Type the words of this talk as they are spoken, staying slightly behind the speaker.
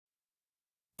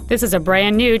This is a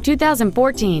brand new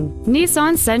 2014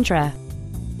 Nissan Sentra.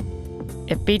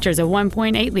 It features a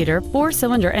 1.8-liter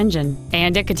four-cylinder engine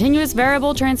and a continuous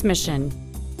variable transmission.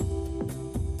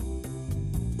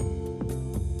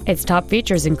 Its top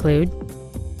features include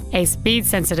a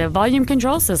speed-sensitive volume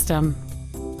control system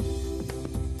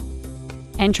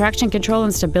and traction control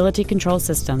and stability control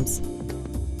systems.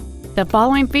 The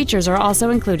following features are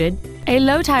also included: a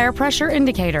low tire pressure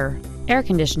indicator, air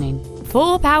conditioning,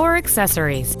 full power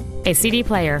accessories, a CD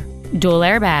player, dual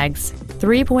airbags,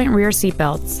 3-point rear seat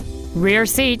belts, rear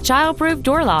seat child-proof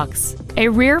door locks, a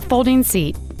rear folding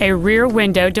seat, a rear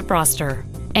window defroster,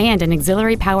 and an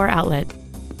auxiliary power outlet.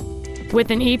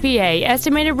 With an EPA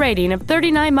estimated rating of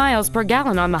 39 miles per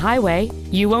gallon on the highway,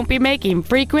 you won't be making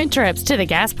frequent trips to the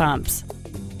gas pumps.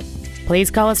 Please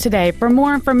call us today for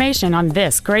more information on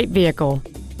this great vehicle.